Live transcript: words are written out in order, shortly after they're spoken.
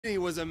He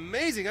was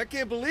amazing. I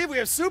can't believe we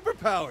have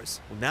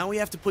superpowers. Well, now we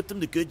have to put them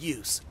to good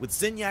use. With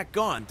Zinyak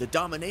gone, the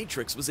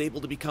Dominatrix was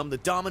able to become the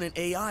dominant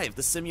AI of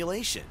the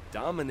simulation.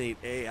 Dominate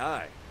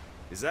AI?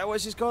 Is that why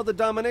she's called the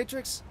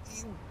Dominatrix?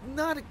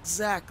 Not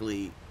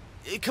exactly.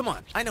 Come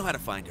on, I know how to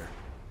find her.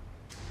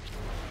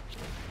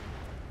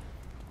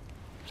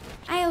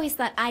 I always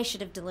thought I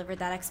should have delivered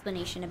that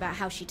explanation about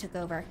how she took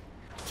over.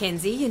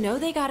 Kinsey, you know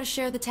they gotta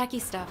share the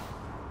techie stuff.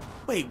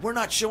 Wait, we're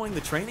not showing the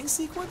training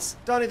sequence?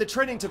 Donnie, the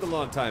training took a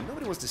long time.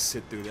 Nobody wants to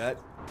sit through that.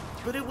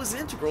 But it was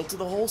integral to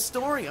the whole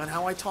story on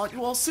how I taught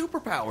you all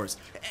superpowers.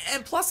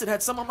 And plus it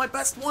had some of my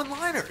best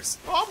one-liners.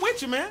 Oh, I'm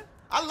with you, man.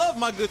 I love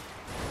my good...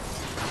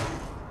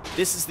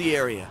 This is the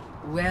area.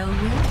 Well,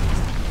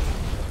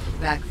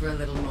 back for a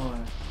little more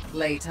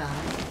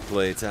playtime.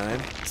 Playtime?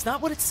 It's not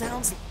what it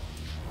sounds like.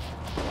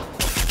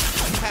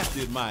 I have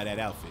to admire that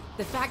outfit.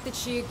 The fact that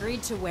she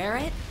agreed to wear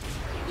it?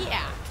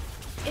 Yeah,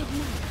 it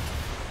matters.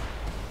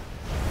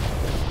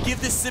 Give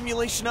this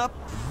simulation up,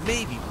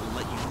 maybe we'll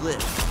let you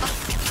live.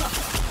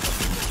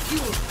 You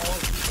will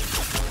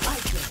always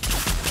like it.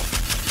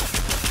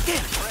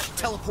 Damn it, she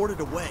teleported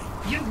away.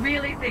 You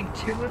really think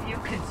two of you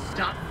can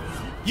stop me?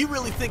 You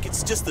really think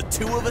it's just the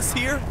two of us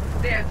here?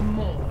 There's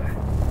more.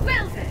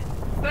 Well then,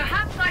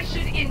 perhaps I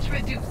should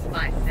introduce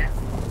myself.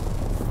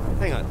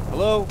 Hang on.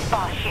 Hello?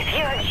 Boss, she's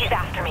here and she's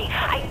after me.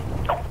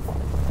 Oh,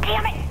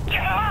 damn it!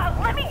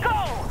 Let me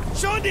go!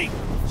 Shondi!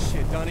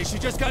 Shit, Donnie, she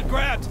just got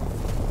grabbed!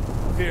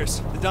 Pierce,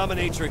 the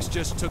Dominatrix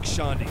just took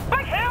Shondi.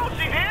 Like hell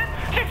she did!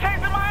 She's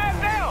chasing my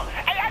ass down!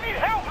 Hey, I need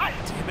help!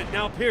 Damn it,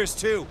 now Pierce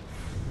too.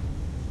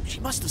 She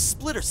must have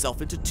split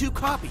herself into two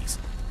copies.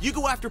 You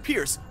go after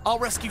Pierce, I'll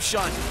rescue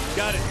Shondi.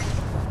 Got it.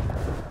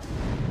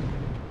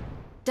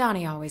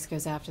 Donnie always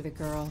goes after the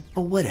girl.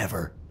 Oh,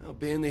 whatever. Well,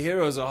 being the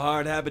hero is a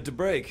hard habit to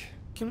break.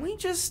 Can we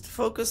just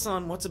focus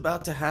on what's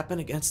about to happen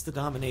against the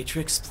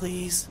Dominatrix,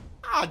 please?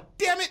 Ah,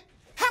 damn it!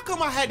 How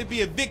come I had to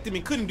be a victim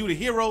and couldn't do the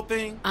hero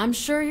thing? I'm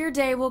sure your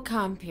day will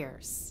come,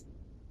 Pierce.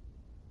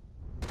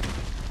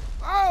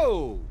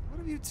 Oh! What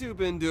have you two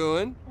been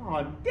doing?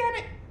 Oh, damn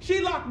it!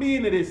 She locked me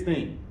into this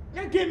thing.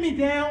 Now get me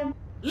down.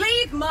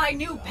 Leave my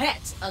new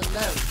pet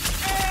alone.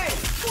 Hey!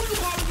 Who you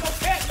calling your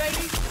pet,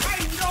 lady? I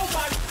ain't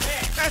nobody's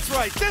pet. That's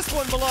right, this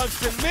one belongs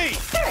to me!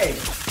 Hey!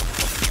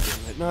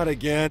 Not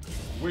again.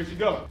 Where'd she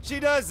go? She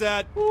does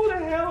that. Who the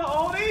hell are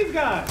all these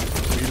guys?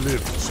 We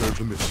live to serve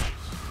the mission.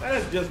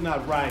 That's just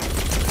not right.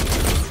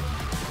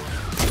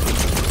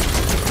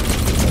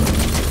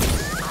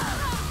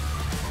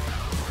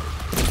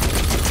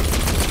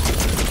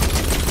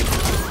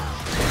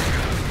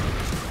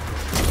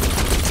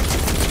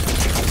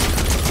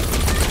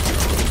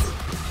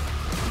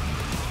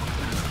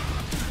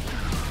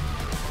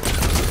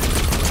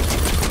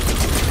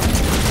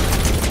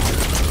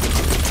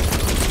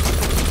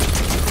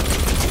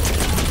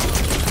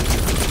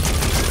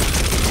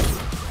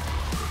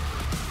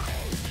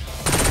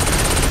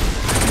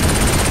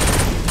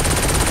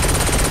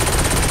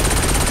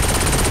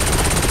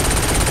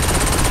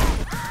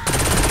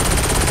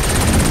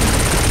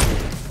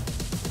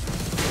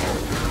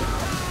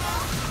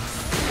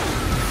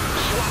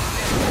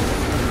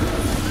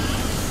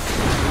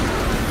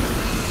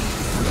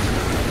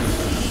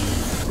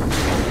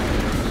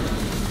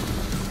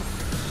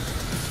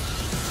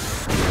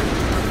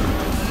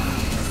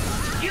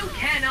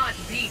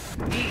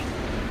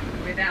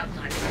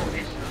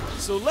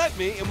 So let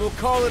me, and we'll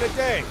call it a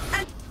day.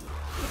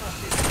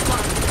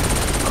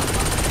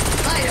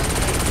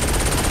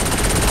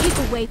 Keep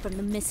away from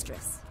the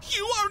mistress.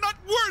 You are not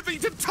worthy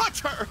to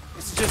touch her!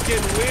 This is just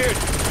getting weird.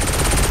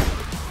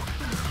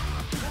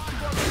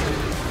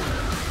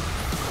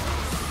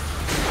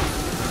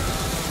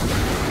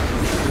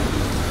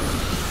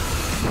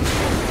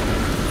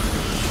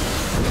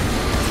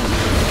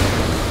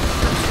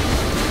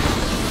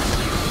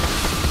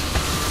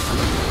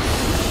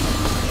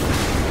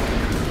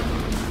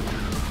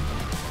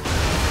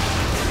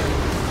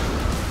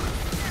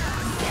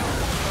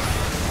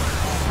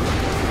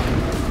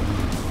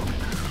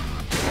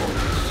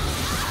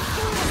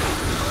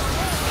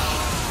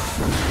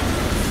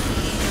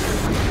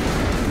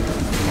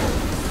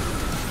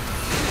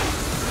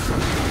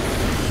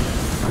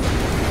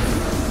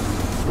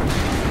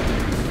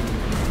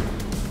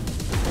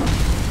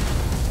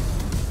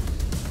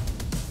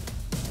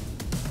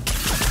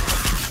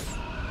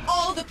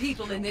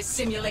 People in this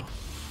simulation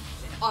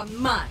are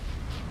mine.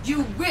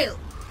 You will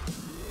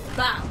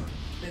bow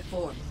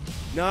before me.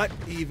 Not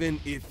even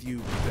if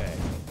you beg.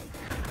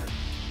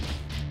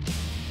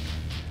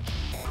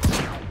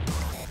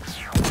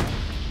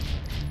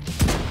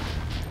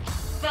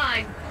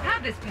 Fine,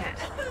 have this pet.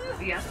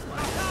 The other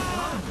one.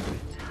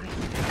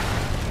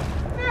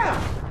 Yeah!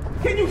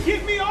 Can you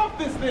get me off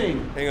this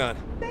thing? Hang on.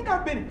 I think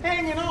I've been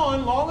hanging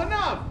on long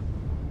enough.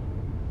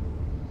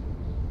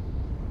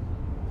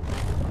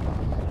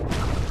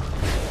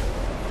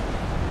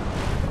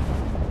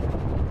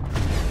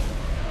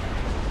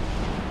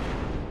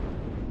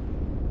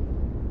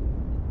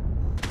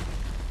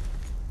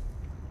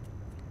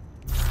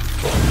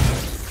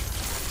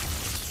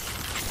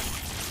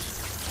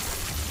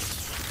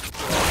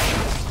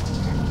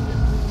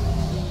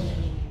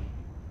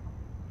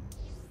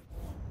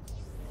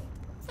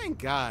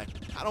 God.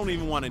 I don't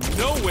even want to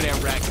know where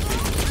that racket is.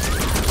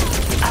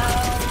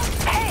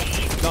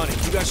 Hey. Donnie,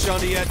 you got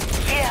Shonda yet?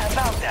 Yeah,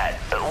 about that.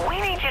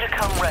 We need you to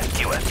come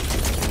rescue us.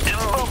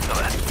 Both of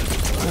us.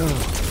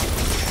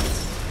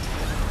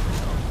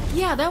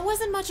 Yeah, that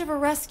wasn't much of a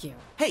rescue.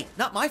 Hey,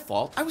 not my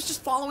fault. I was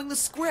just following the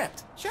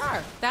script.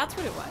 Sure, that's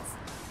what it was.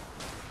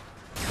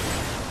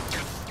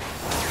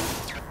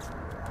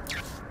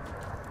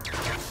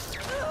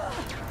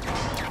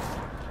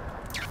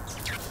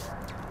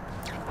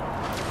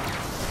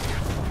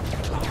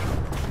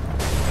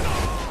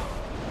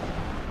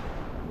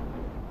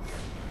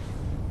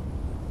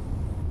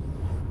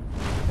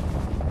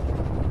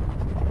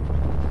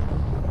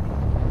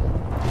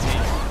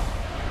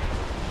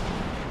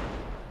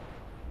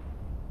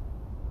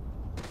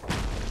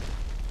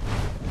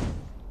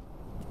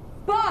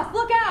 Boss,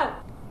 look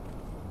out!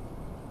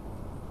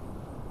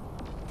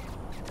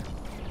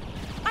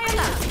 I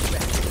allow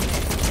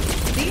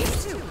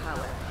these two,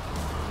 however,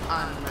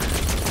 are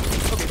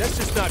mine. Okay, that's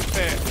just not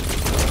fair.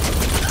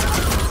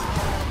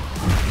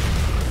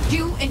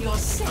 You and your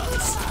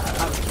saints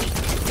are weak.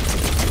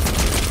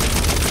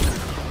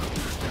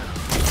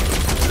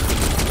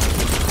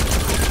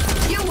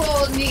 You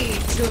all need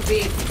to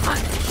be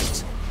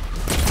punished.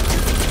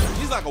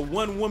 She's like a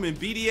one-woman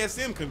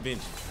BDSM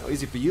convention. How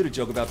easy for you to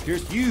joke about,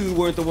 Pierce. You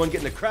weren't the one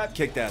getting the crap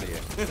kicked out of you.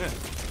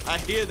 I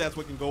hear that's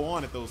what can go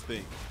on at those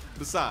things.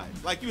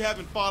 Besides, like you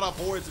haven't fought off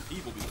hordes of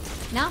people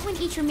before. Not when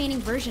each remaining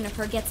version of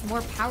her gets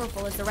more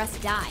powerful as the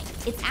rest die.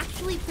 It's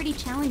actually pretty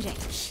challenging.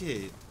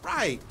 Shit,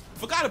 right.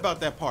 Forgot about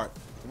that part.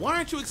 Why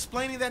aren't you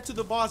explaining that to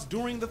the boss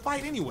during the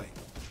fight anyway?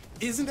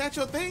 Isn't that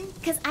your thing?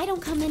 Because I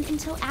don't come in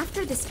until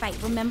after this fight,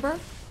 remember?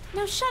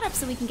 Now shut up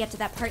so we can get to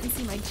that part and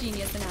see my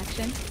genius in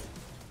action.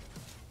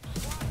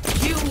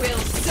 You will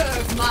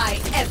serve my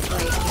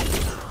every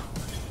need.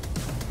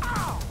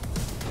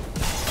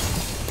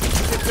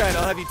 Sit tight,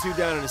 I'll have you two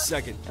down in a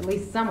second. At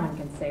least someone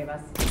can save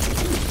us.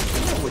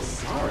 I was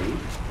sorry.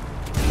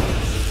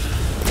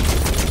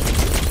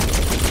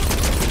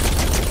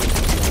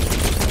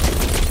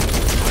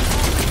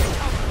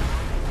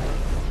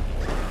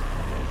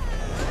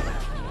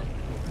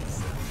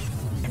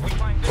 If we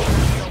find this,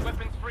 we are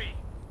weapons free.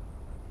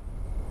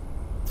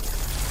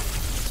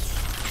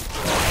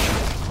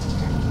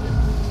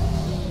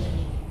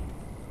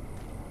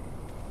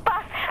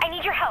 Boss, I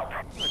need your help.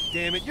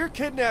 Damn it, you're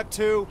kidnapped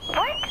too.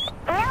 What?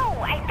 No,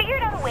 I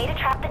figured out a way to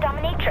trap the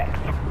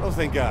dominatrix. Oh,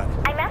 thank God.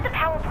 I'm at the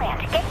power plant.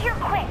 Get here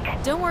quick.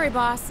 Don't worry,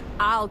 boss.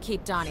 I'll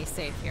keep Donnie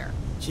safe here.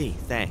 Gee,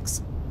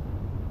 thanks.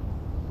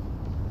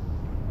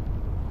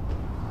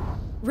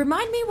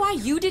 Remind me why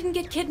you didn't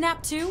get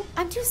kidnapped too?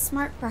 I'm too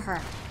smart for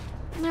her.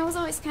 And I was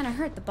always kind of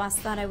hurt the boss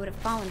thought I would have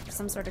fallen for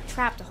some sort of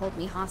trap to hold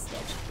me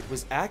hostage. It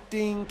was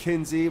acting,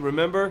 Kinsey,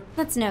 remember?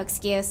 That's no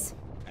excuse.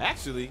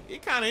 Actually,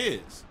 it kind of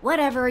is.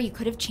 Whatever, you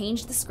could have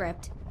changed the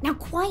script. Now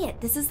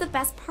quiet, this is the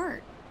best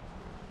part.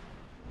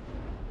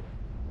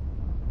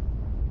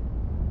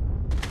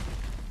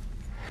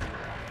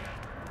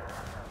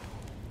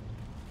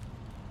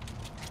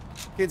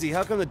 Kinsey,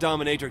 how come the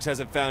dominatrix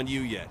hasn't found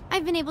you yet?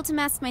 I've been able to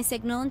mask my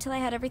signal until I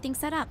had everything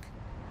set up.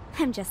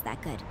 I'm just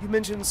that good. You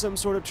mentioned some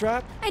sort of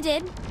trap? I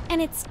did,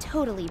 and it's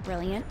totally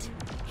brilliant.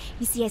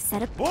 You see, I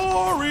set up...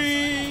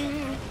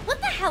 Boring! What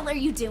the hell are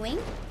you doing?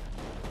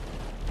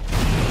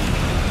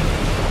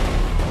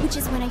 Which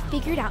is when I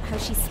figured out how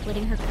she's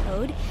splitting her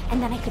code,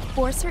 and then I could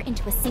force her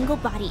into a single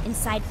body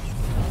inside...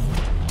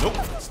 Nope,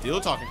 still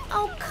talking.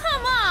 Oh,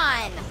 come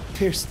on!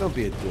 Pierce, don't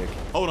be a dick.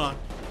 Hold on,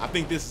 I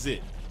think this is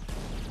it.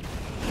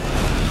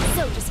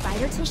 So just fight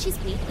her till she's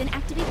weak, then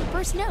activate the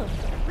first node.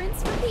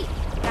 Rinse, repeat.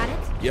 Got it?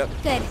 Yep.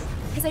 Good.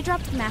 Because I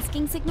dropped the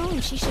masking signal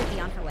and she should be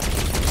on her way.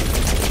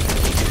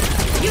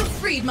 You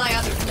freed my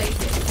other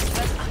playmates,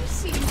 but I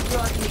see you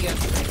brought me a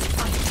great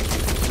fight.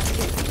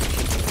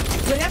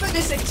 Whatever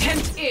this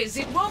attempt is,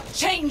 it won't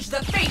change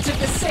the fate of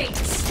the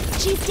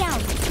Saints. She's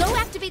down. Go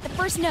activate the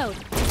first node.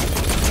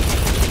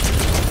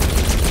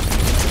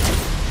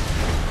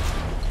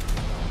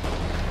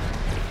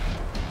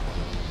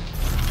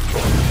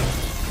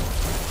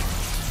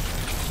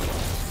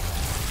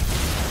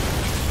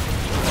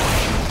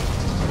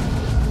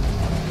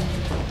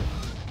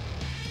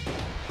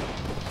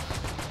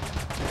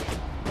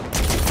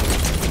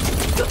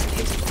 Your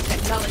pitiful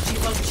technology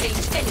won't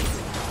change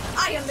anything.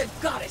 I am the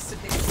goddess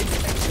of this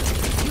simulation.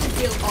 You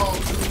will all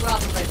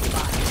grovel at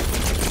mine.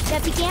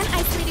 That began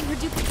isolating her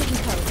duplicating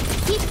code.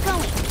 Keep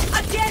going.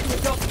 Again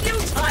with your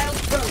futile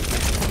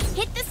program.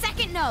 Hit the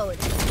second node.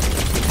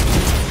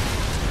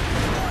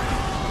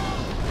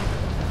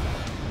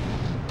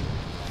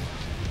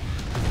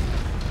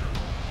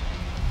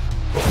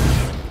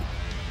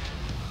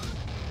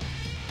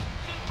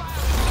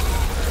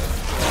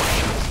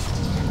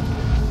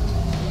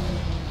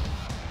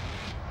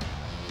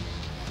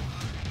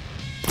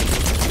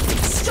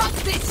 Stop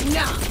this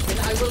now, and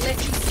I will let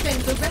you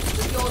spend the rest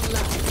of your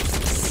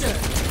lives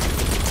serving.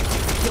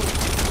 You'll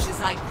watch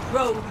as I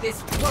grow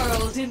this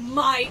world in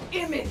my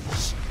image.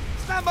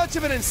 It's not much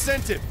of an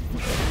incentive.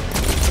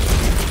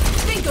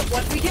 Think of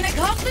what we can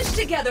accomplish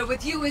together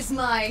with you as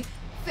my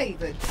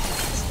favored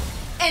part.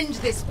 End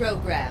this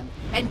program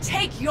and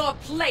take your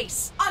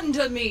place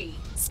under me.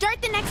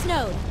 Start the next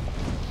node.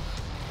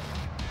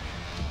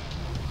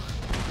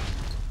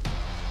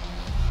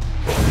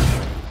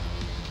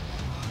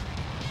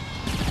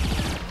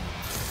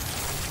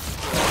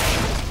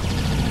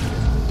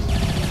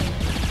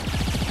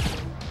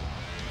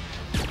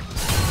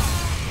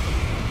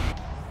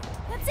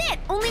 That's it.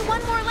 Only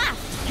one more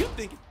left. You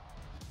think at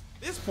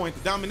this point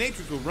the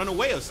dominatrix will run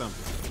away or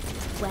something?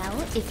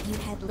 Well, if you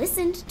had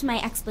listened to my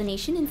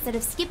explanation instead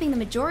of skipping the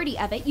majority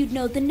of it, you'd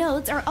know the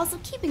nodes are also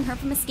keeping her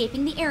from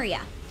escaping the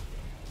area.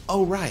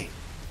 Oh, right.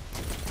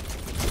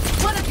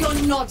 One of your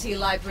naughty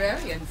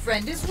librarian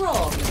friend is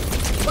wrong.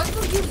 What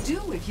will you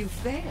do if you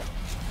fail?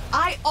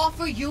 I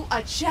offer you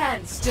a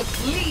chance to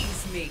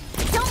please me.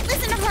 Don't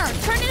listen to her.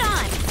 Turn it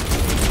on.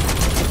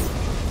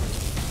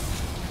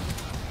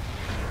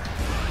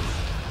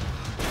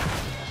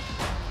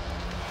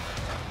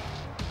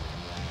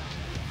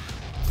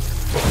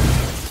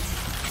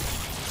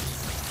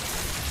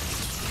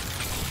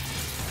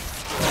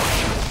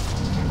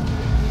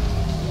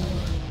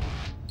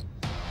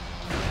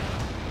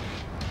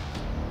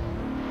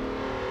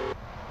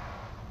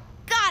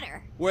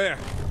 Where? I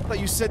thought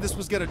you said this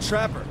was gonna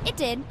trap her. It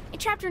did. It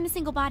trapped her in a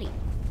single body.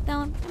 Though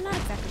I'm not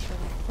exactly sure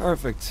where.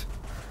 Perfect.